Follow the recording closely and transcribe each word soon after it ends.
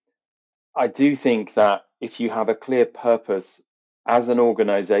I do think that if you have a clear purpose as an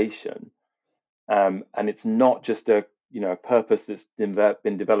organization, and it's not just a purpose that's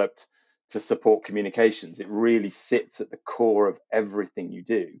been developed to support communications, it really sits at the core of everything you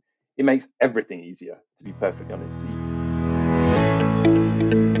do. It makes everything easier, to be perfectly honest to you.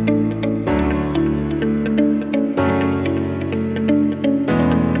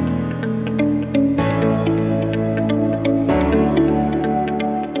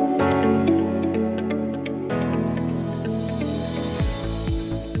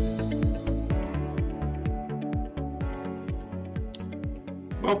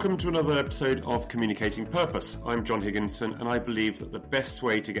 Welcome to another episode of Communicating Purpose. I'm John Higginson, and I believe that the best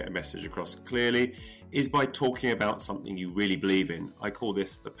way to get a message across clearly is by talking about something you really believe in. I call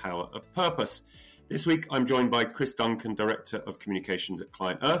this the power of purpose. This week, I'm joined by Chris Duncan, Director of Communications at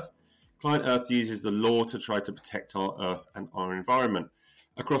Client Earth. Client Earth uses the law to try to protect our Earth and our environment.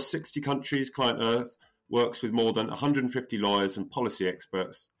 Across 60 countries, Client Earth works with more than 150 lawyers and policy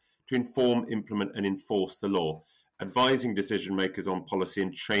experts to inform, implement, and enforce the law, advising decision makers on policy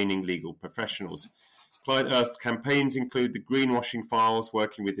and training legal professionals. Client Earth's campaigns include the Greenwashing Files,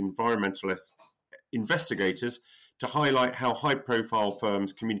 working with environmentalist investigators to highlight how high-profile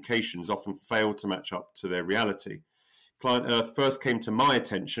firms' communications often fail to match up to their reality. Client Earth first came to my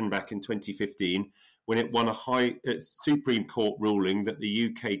attention back in 2015 when it won a Supreme Court ruling that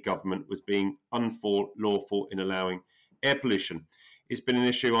the UK government was being unlawful in allowing air pollution. It's been an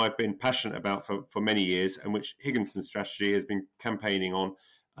issue I've been passionate about for many years, and which Higginson Strategy has been campaigning on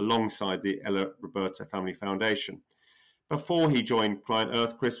alongside the Ella Roberta Family Foundation. Before he joined Client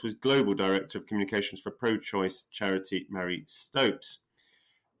Earth, Chris was Global Director of Communications for pro-choice charity Mary Stopes.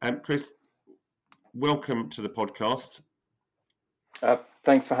 Chris, welcome to the podcast.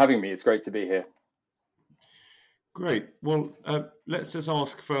 Thanks for having me. It's great to be here. Great. Well, let's just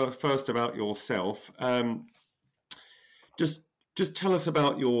ask first about yourself. Just tell us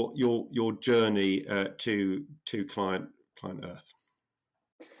about your journey to Client Earth.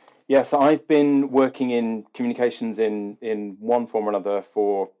 Yeah, so I've been working in communications in one form or another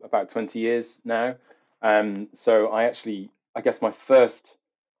for about 20 years now. So I guess my first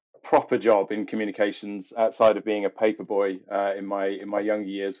proper job in communications outside of being a paper boy in my younger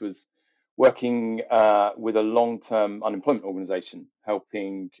years was working with a long-term unemployment organization,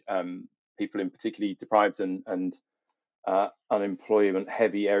 helping people in particularly deprived and unemployment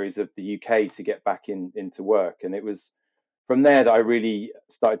heavy areas of the UK to get back into work. And it was from there that I really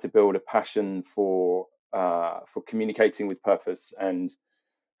started to build a passion for communicating with purpose and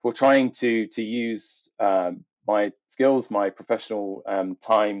for trying to use my skills, my professional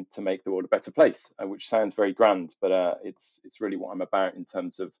time to make the world a better place, which sounds very grand, but it's really what I'm about in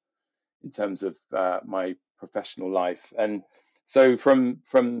terms of my professional life. And so from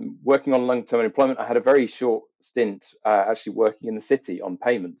working on long-term unemployment, I had a very short stint actually working in the city on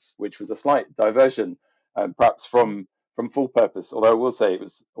payments, which was a slight diversion, perhaps from full purpose. Although I will say it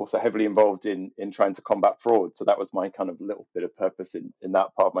was also heavily involved in trying to combat fraud. So that was my kind of little bit of purpose in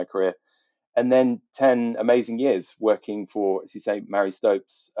that part of my career. And then 10 amazing years working for, as you say, Mary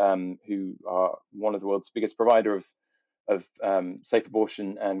Stopes, who are one of the world's biggest provider of safe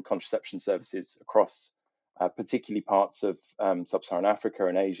abortion and contraception services across particularly parts of sub-Saharan Africa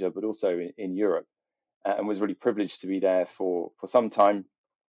and Asia, but also in Europe, and was really privileged to be there for some time.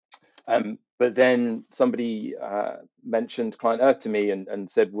 But then somebody mentioned Client Earth to me and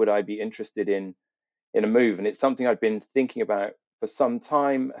said, would I be interested in a move? And it's something I'd been thinking about for some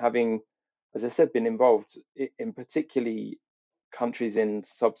time, having, as I said, been involved in particularly countries in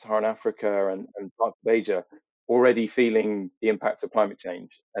sub-Saharan Africa and parts of Asia already feeling the impacts of climate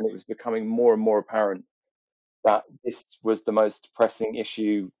change. And it was becoming more and more apparent that this was the most pressing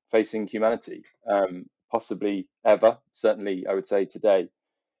issue facing humanity, possibly ever, certainly I would say today.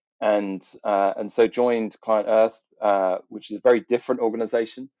 And so joined Client Earth, which is a very different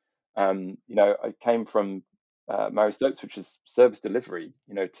organization. I came from Mary Stokes, which is service delivery,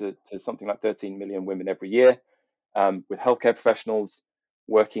 to something like 13 million women every year, with healthcare professionals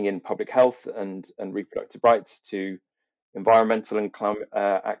working in public health and reproductive rights, to environmental and climate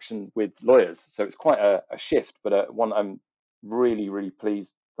action with lawyers. So it's quite a shift, but one I'm really, really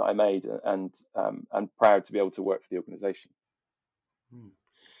pleased that I made and proud to be able to work for the organization.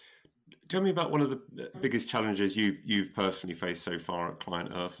 Tell me about one of the biggest challenges you've personally faced so far at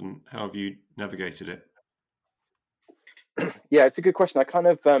Client Earth, and how have you navigated it? Yeah, it's a good question. I kind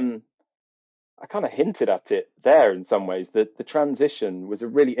of hinted at it there in some ways. That the transition was a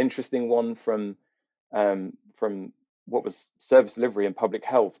really interesting one from what was service delivery and public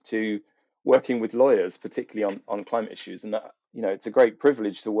health to working with lawyers, particularly on climate issues. And it's a great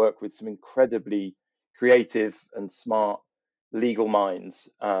privilege to work with some incredibly creative and smart legal minds.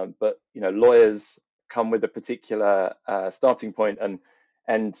 But lawyers come with a particular starting point,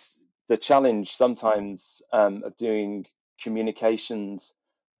 and the challenge sometimes of doing communications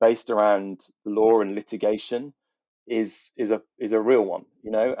based around law and litigation is a real one,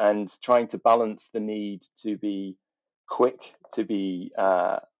 and trying to balance the need to be quick, to be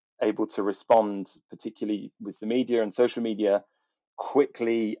able to respond, particularly with the media and social media,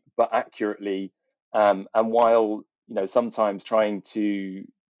 quickly but accurately, and while sometimes trying to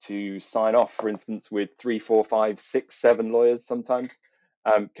sign off, for instance, with three, four, five, six, seven lawyers sometimes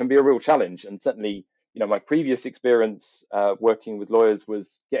can be a real challenge. And certainly, my previous experience working with lawyers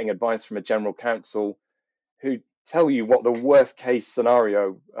was getting advice from a general counsel who tell you what the worst case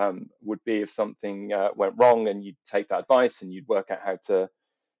scenario would be if something went wrong, and you'd take that advice and you'd work out how to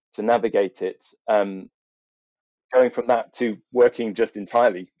navigate it. Going from that to working just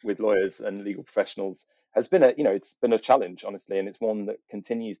entirely with lawyers and legal professionals has been it's been a challenge, honestly, and it's one that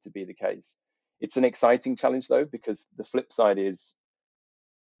continues to be the case. It's an exciting challenge though, because the flip side is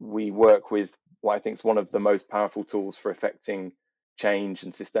we work with what I think is one of the most powerful tools for affecting change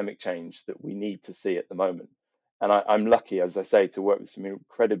and systemic change that we need to see at the moment. And I'm lucky, as I say, to work with some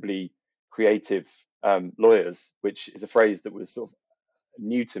incredibly creative lawyers, which is a phrase that was sort of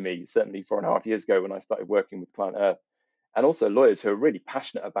new to me, certainly 4.5 years ago when I started working with Client Earth, and also lawyers who are really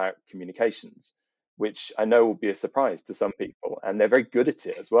passionate about communications, which I know will be a surprise to some people, and they're very good at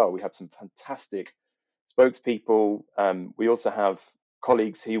it as well. We have some fantastic spokespeople. We also have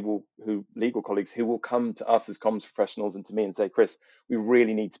colleagues legal colleagues who will come to us as comms professionals and to me and say, Chris, we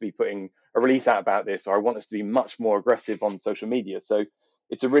really need to be putting a release out about this, or I want us to be much more aggressive on social media. So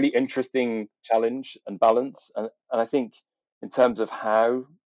it's a really interesting challenge and balance. And I think in terms of how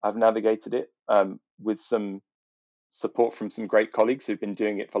I've navigated it, with some support from some great colleagues who've been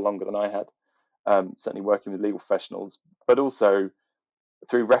doing it for longer than I had, certainly working with legal professionals, but also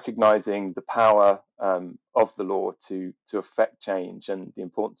through recognizing the power of the law to affect change, and the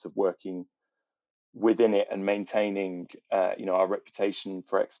importance of working within it and maintaining our reputation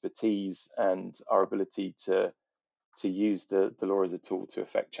for expertise and our ability to use the law as a tool to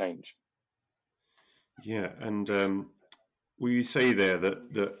affect change. Yeah, and well, you say there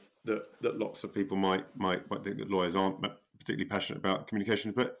that lots of people might think that lawyers aren't particularly passionate about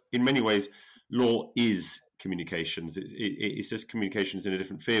communications, but in many ways, law is communications. It's just communications in a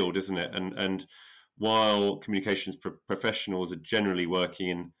different field, isn't it? And while communications professionals are generally working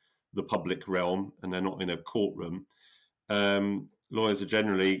in the public realm and they're not in a courtroom, lawyers are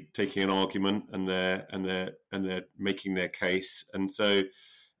generally taking an argument and they're making their case. And so,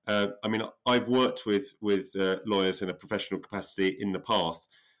 I mean, I've worked with lawyers in a professional capacity in the past.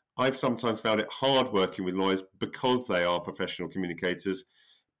 I've sometimes found it hard working with lawyers because they are professional communicators,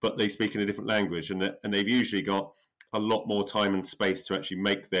 but they speak in a different language, and they've usually got a lot more time and space to actually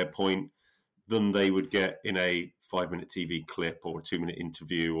make their point than they would get in a 5-minute TV clip or a 2-minute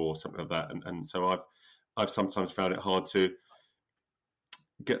interview or something like that. And so I've sometimes found it hard to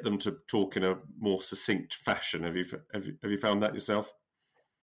get them to talk in a more succinct fashion. Have you found that yourself?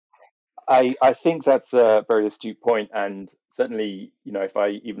 I think that's a very astute point, and certainly, if I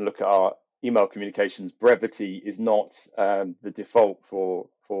even look at our email communications, brevity is not the default for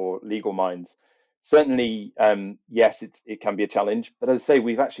legal minds. Certainly, yes, it can be a challenge, but as I say,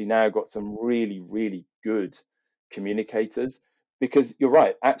 we've actually now got some really, really good communicators, because you're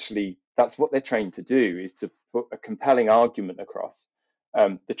right. Actually, that's what they're trained to do, is to put a compelling argument across.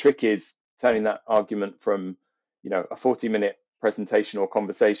 The trick is turning that argument from, a 40-minute presentation or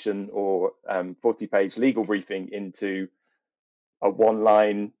conversation or 40-page legal briefing into a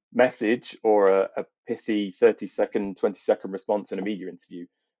one-line message or a pithy 30-second, 20-second response in a media interview.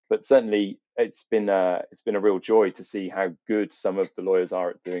 But certainly, it's been a real joy to see how good some of the lawyers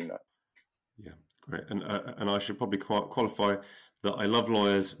are at doing that. Yeah, great. And I should probably qualify that I love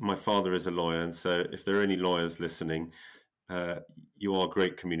lawyers. My father is a lawyer, and so if there are any lawyers listening, you are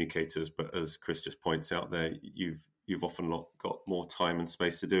great communicators. But as Chris just points out there, you've often got more time and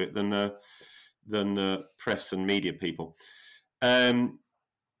space to do it than press and media people.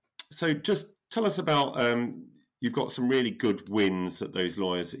 So just tell us about, you've got some really good wins that those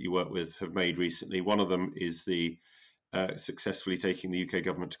lawyers that you work with have made recently. One of them is the successfully taking the UK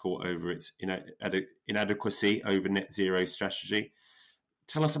government to court over its inadequacy over net zero strategy.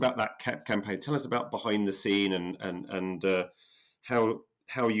 Tell us about that campaign. Tell us about behind the scene and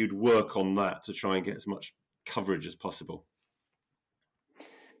how you'd work on that to try and get as much coverage as possible.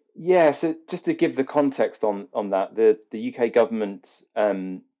 Yeah, so just to give the context on that, the UK government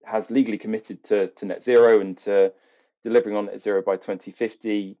has legally committed to net zero and to delivering on net zero by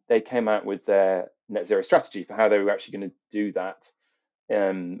 2050, they came out with their net zero strategy for how they were actually going to do that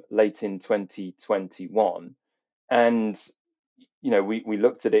late in 2021. And we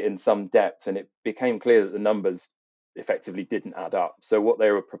looked at it in some depth, and it became clear that the numbers effectively didn't add up. So what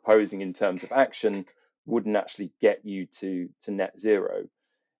they were proposing in terms of action wouldn't actually get you to net zero.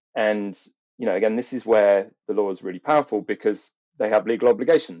 And again, this is where the law is really powerful, because they have legal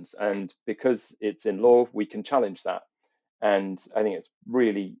obligations, and because it's in law, we can challenge that. And I think it's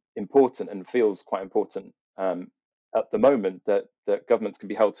really important, and feels quite important at the moment, that governments can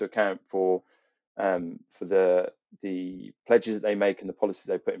be held to account for the pledges that they make and the policies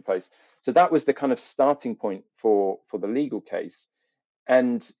they put in place. So that was the kind of starting point for the legal case.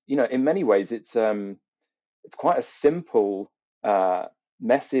 And in many ways, it's quite a simple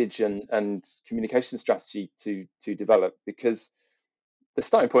message and communication strategy to develop, because the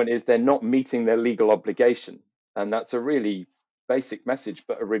starting point is they're not meeting their legal obligation, and that's a really basic message,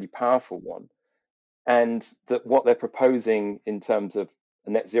 but a really powerful one. And that what they're proposing in terms of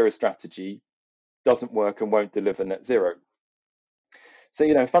a net zero strategy doesn't work and won't deliver net zero.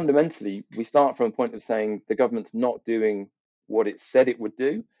 So, fundamentally, we start from a point of saying the government's not doing what it said it would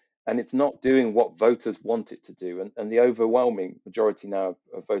do, and it's not doing what voters want it to do. And the overwhelming majority now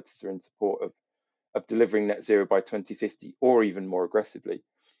of voters are in support of delivering net zero by 2050, or even more aggressively.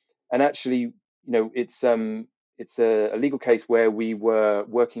 And actually, it's a legal case where we were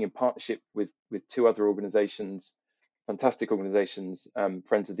working in partnership with two other organisations, fantastic organisations,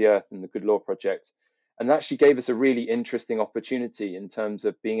 Friends of the Earth and the Good Law Project, and that actually gave us a really interesting opportunity in terms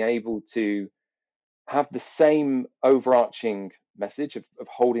of being able to have the same overarching message of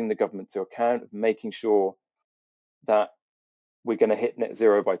holding the government to account, of making sure that we're going to hit net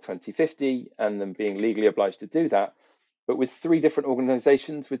zero by 2050, and then being legally obliged to do that, but with three different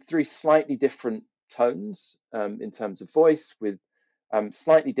organizations with three slightly different tones in terms of voice, with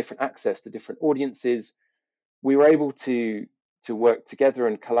slightly different access to different audiences. We were able to work together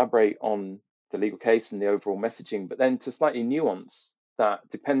and collaborate on the legal case and the overall messaging, but then to slightly nuance that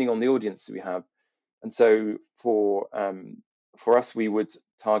depending on the audience that we have. And so for us, we would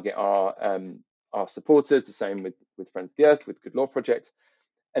target our supporters, the same with Friends of the Earth, with Good Law Project,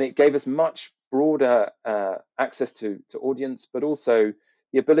 and it gave us much broader access to audience, but also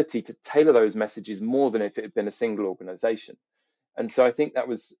the ability to tailor those messages more than if it had been a single organization. And so I think it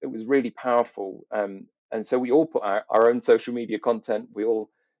was really powerful. And so we all put our own social media content. We all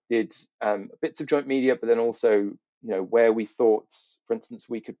did bits of joint media, but then also, where we thought, for instance,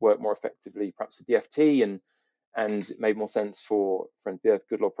 we could work more effectively, perhaps with the FT, and it made more sense for Friends of the Earth,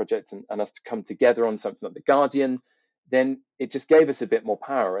 Good Law Project, and us to come together on something like the Guardian. Then it just gave us a bit more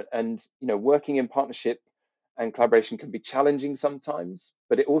power. And working in partnership and collaboration can be challenging sometimes,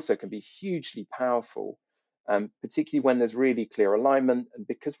 but it also can be hugely powerful, particularly when there's really clear alignment. And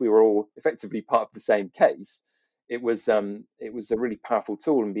because we were all effectively part of the same case, it was a really powerful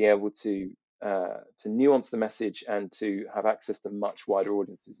tool, and be able to nuance the message and to have access to much wider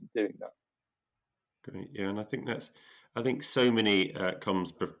audiences in doing that. Great, yeah, and I think so many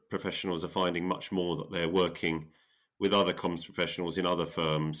comms professionals are finding much more that they're working with other comms professionals in other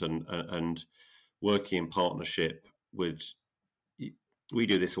firms, and working in partnership with. We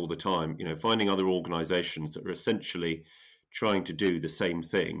do this all the time, finding other organisations that are essentially trying to do the same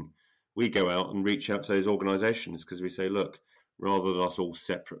thing. We go out and reach out to those organisations because we say, look, rather than us all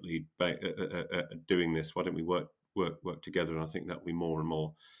separately doing this, why don't we work together? And I think that will be more and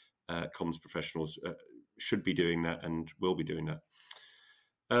more comms professionals should be doing that and will be doing that.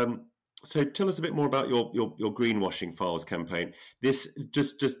 So tell us a bit more about your greenwashing files campaign. This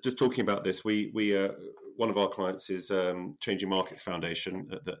just talking about this, we one of our clients is Changing Markets Foundation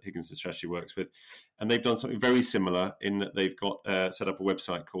that Higginson Strategy works with, and they've done something very similar in that they've got set up a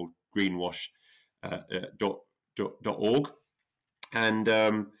website called greenwash.org, and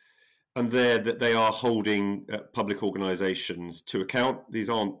there that they are holding public organisations to account.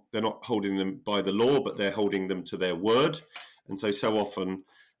 They're not holding them by the law, but they're holding them to their word. And so often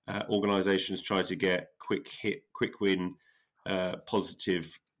organisations try to get quick win,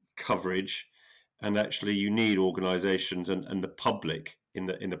 positive coverage, and actually you need organisations and the public in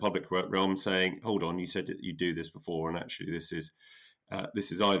the public realm saying, hold on, you said that you do this before, and actually this is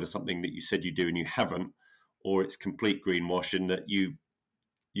either something that you said you do and you haven't, or it's complete greenwash in that you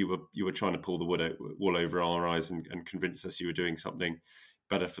were trying to pull the wool over our eyes and convince us you were doing something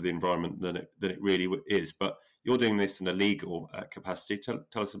better for the environment than it really is. But you're doing this in a legal capacity. Tell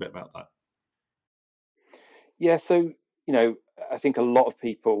us a bit about that. Yeah, so I think a lot of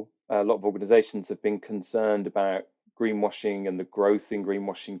people, a lot of organisations have been concerned about greenwashing and the growth in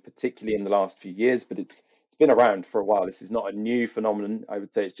greenwashing, particularly in the last few years. But it's been around for a while. This is not a new phenomenon. I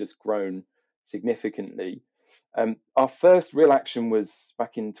would say it's just grown significantly. Our first real action was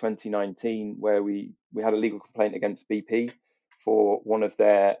back in 2019, where we had a legal complaint against BP for one of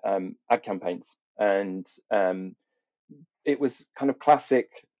their ad campaigns, and it was kind of classic.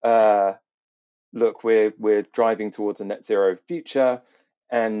 Look, we're driving towards a net zero future,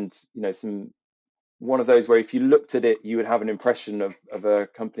 and some one of those where if you looked at it, you would have an impression of a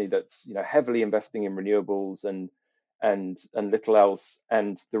company that's heavily investing in renewables and little else.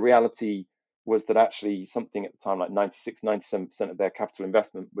 And the reality was that actually something at the time like 96, 97% of their capital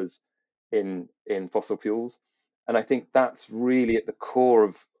investment was in fossil fuels. And I think that's really at the core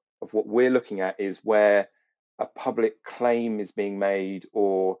of what we're looking at, is where a public claim is being made,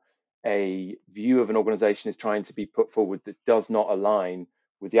 or a view of an organization is trying to be put forward that does not align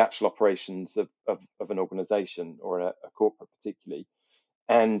with the actual operations of an organization, or a corporate particularly.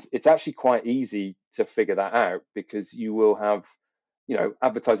 And it's actually quite easy to figure that out, because you will have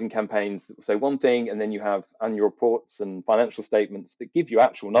advertising campaigns that will say one thing, and then you have annual reports and financial statements that give you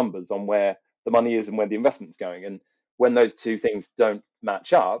actual numbers on where the money is and where the investment's going. And when those two things don't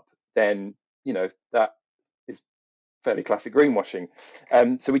match up, then that is fairly classic greenwashing.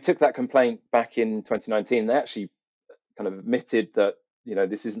 So we took that complaint back in 2019. They actually kind of admitted that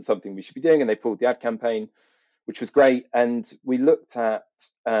this isn't something we should be doing, and they pulled the ad campaign, which was great. And we looked at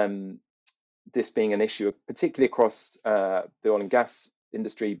this being an issue, particularly across the oil and gas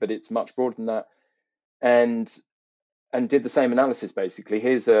industry, but it's much broader than that. And did the same analysis. Basically,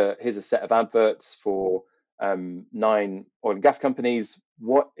 here's a set of adverts for 9 oil and gas companies.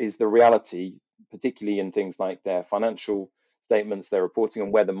 What is the reality, particularly in things like their financial statements, their reporting,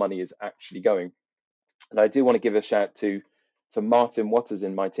 and where the money is actually going? And I do want to give a shout to Martin Watters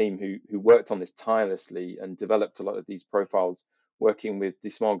in my team, who worked on this tirelessly and developed a lot of these profiles, working with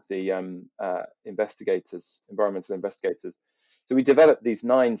DeSmog, the environmental investigators. So we developed these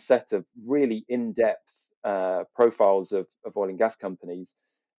 9 set of really in-depth profiles of oil and gas companies,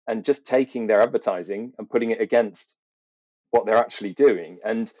 and just taking their advertising and putting it against what they're actually doing.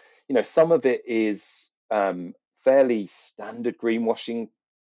 And some of it is fairly standard greenwashing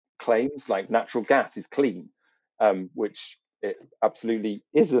claims, like natural gas is clean, which it absolutely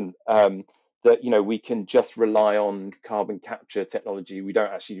isn't. That we can just rely on carbon capture technology. We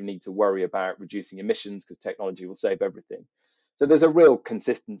don't actually need to worry about reducing emissions, because technology will save everything. So there's a real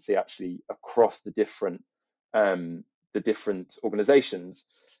consistency actually across the different organizations.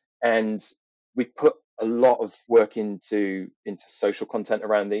 And we put a lot of work into social content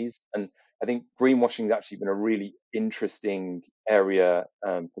around these. And I think greenwashing has actually been a really interesting area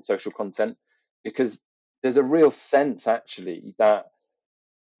for social content, because there's a real sense actually that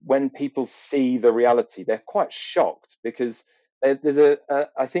when people see the reality, they're quite shocked, because there's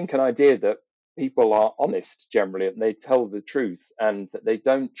I think an idea that people are honest generally, and they tell the truth, and that they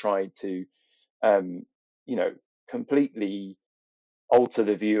don't try to um, you know completely alter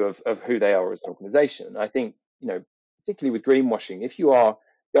the view of who they are as an organization. I think, particularly with greenwashing, if you are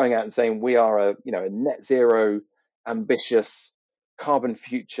going out and saying we are a net zero, ambitious, carbon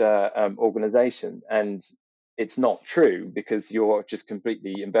future organization, and it's not true, because you're just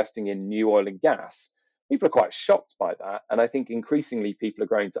completely investing in new oil and gas, people are quite shocked by that. And I think increasingly people are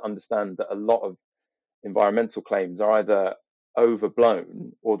going to understand that a lot of environmental claims are either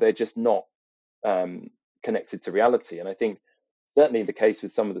overblown, or they're just not um, connected to reality. And I think certainly the case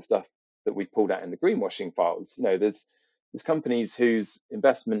with some of the stuff that we've pulled out in the greenwashing files. There's companies whose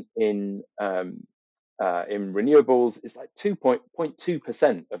investment in renewables is like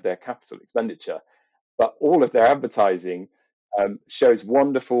 2.2% of their capital expenditure, but all of their advertising shows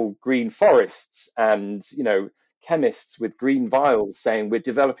wonderful green forests, and chemists with green vials saying we're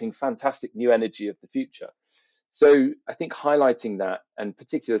developing fantastic new energy of the future. So I think highlighting that, and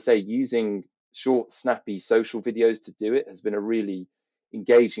particularly say using short, snappy social videos to do it, has been a really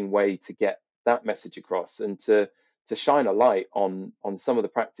engaging way to get that message across, and to shine a light on some of the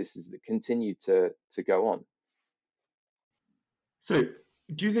practices that continue to go on. So,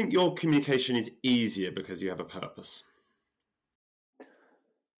 do you think your communication is easier because you have a purpose?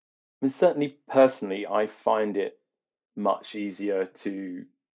 And certainly personally, I find it much easier to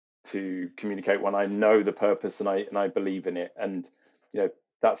communicate when I know the purpose, and I believe in it. And you know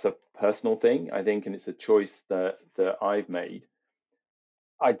that's a personal thing, I think, and it's a choice that I've made.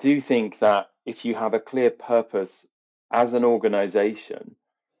 I do think that if you have a clear purpose as an organization,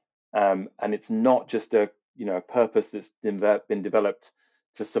 and it's not just a purpose that's been developed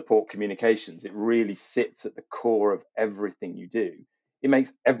to support communications, it really sits at the core of everything you do. It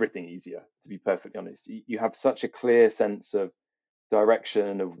makes everything easier, to be perfectly honest. You have such a clear sense of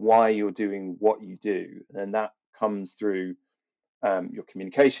direction of why you're doing what you do, and that comes through your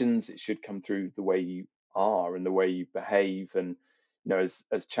communications. It should come through the way you are and the way you behave. And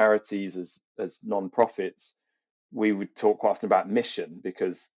as charities, as non-profits, we would talk quite often about mission,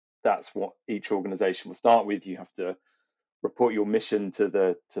 because that's what each organization will start with. You have to report your mission to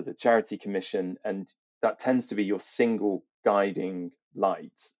the charity commission, and that tends to be your single guiding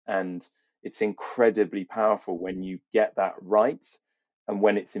light. And it's incredibly powerful when you get that right, and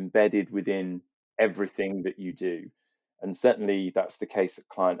when it's embedded within everything that you do. And certainly that's the case at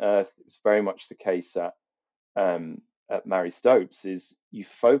Client Earth. It was very much the case at Mary Stopes. Is you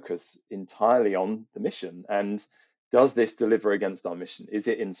focus entirely on the mission, and does this deliver against our mission? Is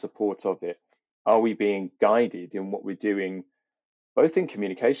it in support of it? Are we being guided in what we're doing, both in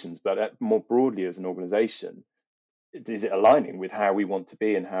communications, but more broadly as an organization? Is it aligning with how we want to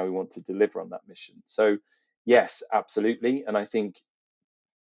be and how we want to deliver on that mission? So yes, absolutely. And I think,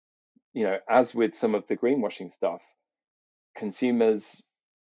 as with some of the greenwashing stuff, consumers,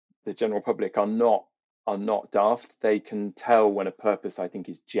 the general public, are not daft. They can tell when a purpose, I think,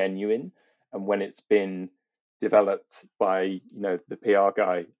 is genuine, and when it's been developed by the PR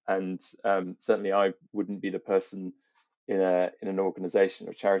guy. And certainly I wouldn't be the person in an organization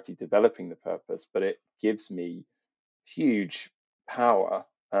or charity developing the purpose, but it gives me huge power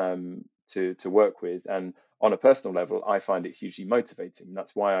to work with. And on a personal level, I find it hugely motivating.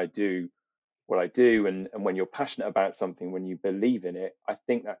 That's why I do what I do. And when you're passionate about something, when you believe in it, I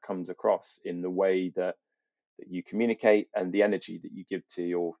think that comes across in the way that you communicate and the energy that you give to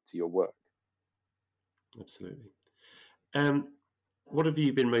your work. Absolutely. What have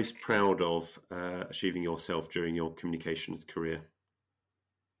you been most proud of achieving yourself during your communications career?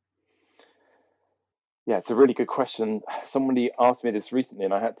 Yeah, it's a really good question. Somebody asked me this recently,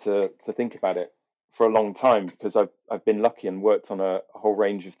 and I had to think about it for a long time, because I've been lucky and worked on a whole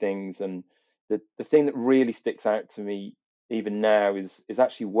range of things. And the thing that really sticks out to me even now is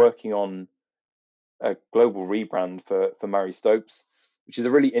actually working on a global rebrand for Mary Stopes, which is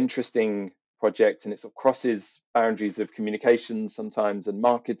a really interesting project, and it sort of crosses boundaries of communications sometimes, and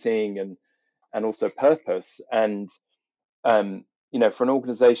marketing, and also purpose. And for an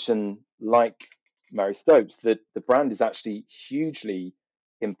organization like Mary Stopes, the brand is actually hugely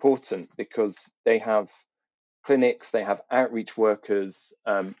important, because they have clinics, they have outreach workers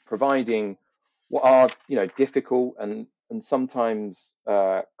providing what are difficult and sometimes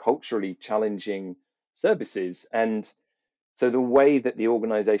culturally challenging services. And so the way that the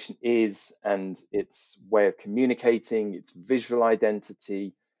organization is, and its way of communicating, its visual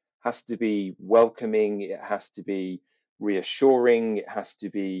identity, has to be welcoming, it has to be reassuring, it has to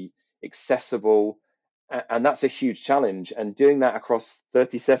be accessible. And that's a huge challenge. And doing that across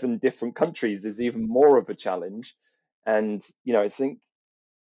 37 different countries is even more of a challenge. And, I think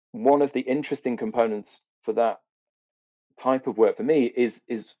one of the interesting components for that type of work for me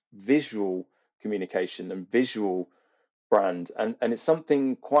is visual communication and visual brand. And it's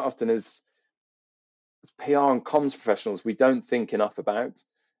something quite often as PR and comms professionals we don't think enough about,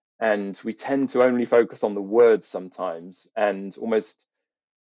 and we tend to only focus on the words sometimes, and almost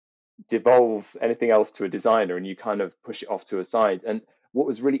devolve anything else to a designer, and you kind of push it off to a side. And what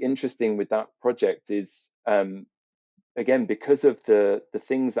was really interesting with that project is, again, because of the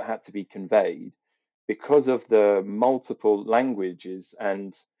things that had to be conveyed, because of the multiple languages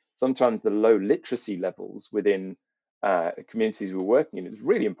and sometimes the low literacy levels within communities we were working in, it was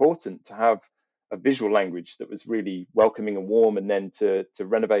really important to have a visual language that was really welcoming and warm, and then to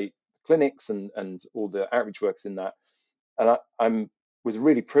renovate clinics and all the outreach works in that. And I'm was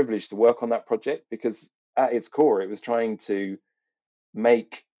really privileged to work on that project, because at its core, it was trying to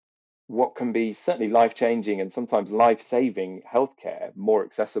make what can be certainly life changing and sometimes life saving healthcare more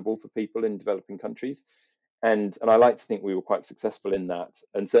accessible for people in developing countries. And I like to think we were quite successful in that.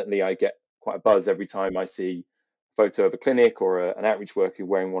 And certainly I get quite a buzz every time I see a photo of a clinic or an outreach worker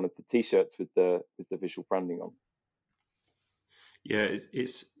wearing one of the t-shirts with the visual branding on. Yeah,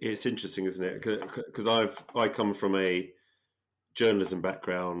 it's interesting, isn't it? Because I come from a journalism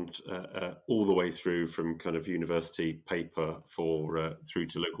background all the way through, from kind of university paper through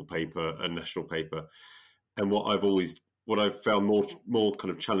to local paper and national paper. And what I've found more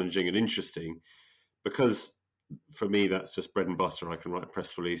kind of challenging and interesting, because for me that's just bread and butter. I can write a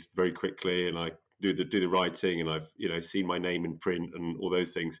press release very quickly, and I do the writing, and I've seen my name in print and all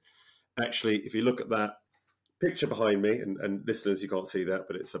those things. Actually, if you look at that picture behind me, and listeners, you can't see that,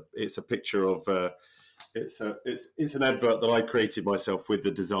 but it's a picture of it's an advert that I created myself with the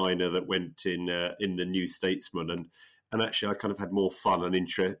designer that went in the New Statesman, and actually I kind of had more fun and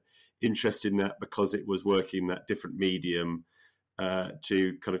interest in that, because it was working that different medium,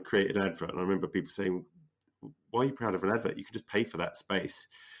 to kind of create an advert. And I remember people saying, "Why are you proud of an advert? You can just pay for that space."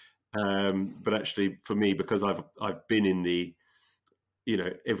 But actually, for me, because I've been in the,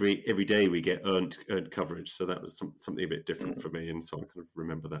 every day we get earned coverage, so that was something a bit different for me, and so I kind of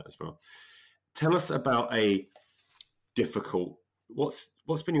remember that as well. Tell us about a difficult. What's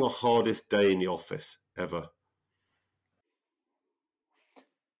been your hardest day in the office ever?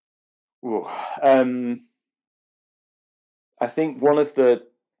 Ooh, I think one of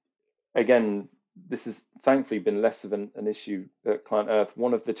again, this has thankfully been less of an issue at Client Earth.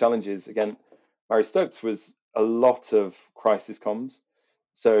 One of the challenges, again, Mary Stopes, was a lot of crisis comms.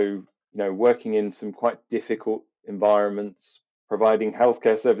 So, working in some quite difficult environments, providing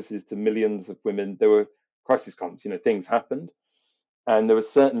healthcare services to millions of women, there were crisis comms, things happened. And there was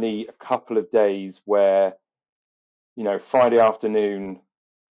certainly a couple of days where, Friday afternoon,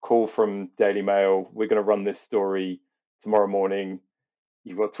 call from Daily Mail, we're going to run this story tomorrow morning.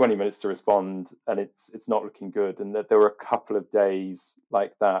 You've got 20 minutes to respond, and it's not looking good. And that there were a couple of days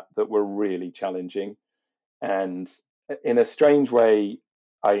like that were really challenging. And in a strange way,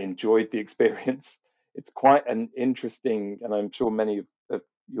 I enjoyed the experience. It's quite an interesting, and I'm sure many of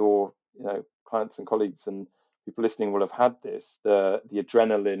your clients and colleagues and people listening will have had this, the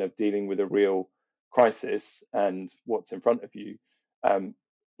adrenaline of dealing with a real crisis and what's in front of you. Um,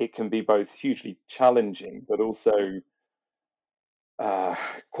 it can be both hugely challenging, but also uh,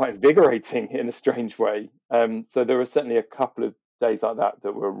 quite invigorating in a strange way. So there were certainly a couple of days like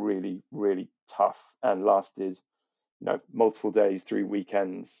that were really, really tough and lasted, multiple days through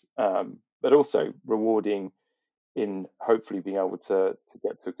weekends, but also rewarding in hopefully being able to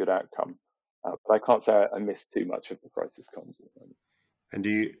get to a good outcome. But I can't say I missed too much of the crisis comms at the moment. And do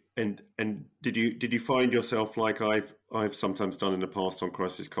you and did you find yourself like I've sometimes done in the past on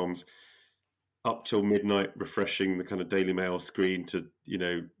crisis comms, up till midnight refreshing the kind of Daily Mail screen to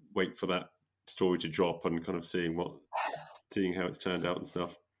wait for that story to drop and kind of seeing how it's turned out and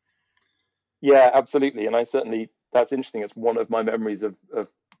stuff? Yeah, absolutely. And that's interesting. It's one of my memories of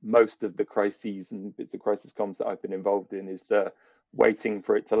most of the crises and bits of crisis comms that I've been involved in is the waiting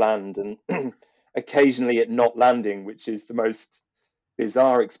for it to land and occasionally it not landing, which is the most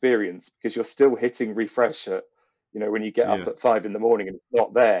bizarre experience because you're still hitting refresh at, when you get up Yeah, at 5 in the morning and it's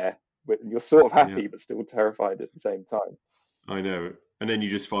not there, but you're sort of yeah, happy but still terrified at the same time. I know. And then you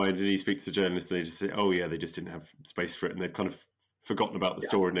just find, and you speak to the journalists, and they just say, "Oh yeah, they just didn't have space for it," and they've kind of forgotten about the Yeah.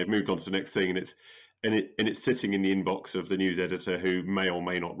 story, and they've moved on to the next thing, and it's sitting in the inbox of the news editor who may or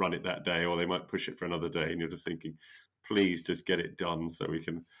may not run it that day, or they might push it for another day, and you're just thinking, "Please, just get it done so we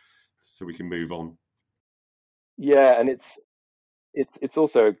can move on." Yeah, and it's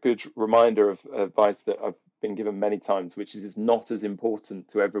also a good reminder of advice that I've been given many times, which is it's not as important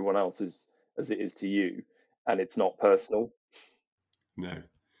to everyone else as it is to you, and it's not personal. No,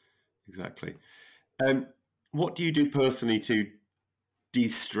 exactly. What do you do personally to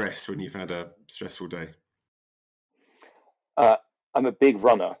de-stress when you've had a stressful day? Uh, I'm a big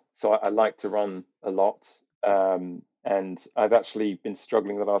runner, so I like to run a lot. And I've actually been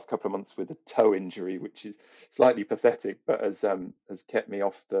struggling the last couple of months with a toe injury, which is slightly pathetic, but has kept me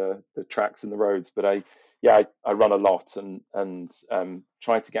off the tracks and the roads. But I run a lot and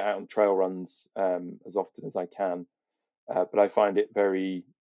try to get out on trail runs as often as I can. But I find it very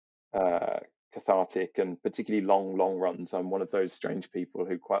uh, cathartic and particularly long runs. I'm one of those strange people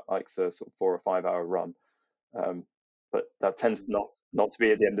who quite likes a sort of 4 or 5 hour run. Um, but that tends not to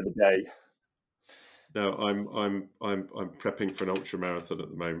be at the end of the day. No, I'm prepping for an ultra marathon at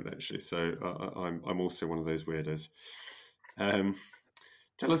the moment, actually. So I'm also one of those weirdos. Um,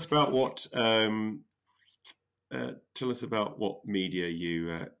 tell us about what media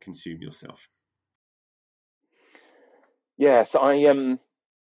you consume yourself. Yeah, so I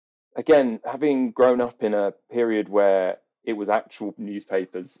again, having grown up in a period where it was actual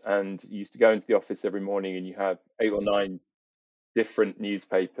newspapers and you used to go into the office every morning and you have 8 or 9 different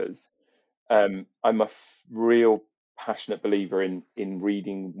newspapers. I'm a real passionate believer in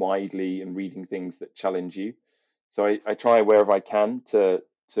reading widely and reading things that challenge you. So I try wherever I can to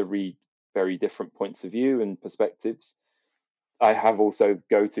read very different points of view and perspectives. I have also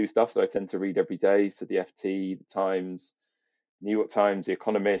go-to stuff that I tend to read every day. So the FT, the Times, New York Times, The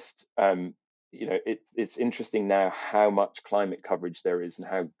Economist. It's interesting now how much climate coverage there is and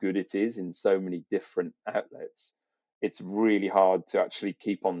how good it is in so many different outlets. It's really hard to actually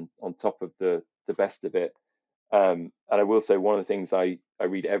keep on top of the best of it. And I will say one of the things I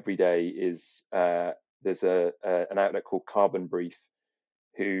read every day is there's an outlet called Carbon Brief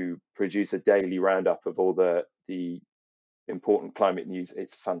who produce a daily roundup of all the important climate news.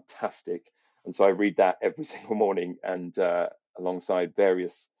 It's fantastic, and so I read that every single morning, and alongside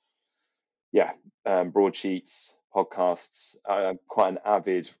various broadsheets, podcasts. I'm quite an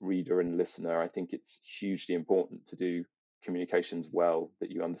avid reader and listener. I think it's hugely important to do communications well,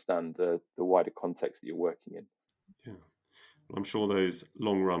 that you understand the wider context that you're working in. Yeah, well, I'm sure those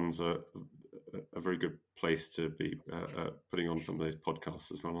long runs are a very good place to be putting on some of those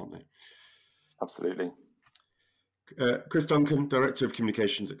podcasts as well, aren't they? Absolutely. Chris Duncan, Director of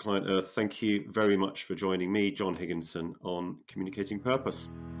Communications at Client Earth, thank you very much for joining me, John Higginson, on Communicating Purpose.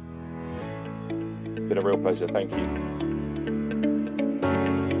 It's been a real pleasure. Thank you.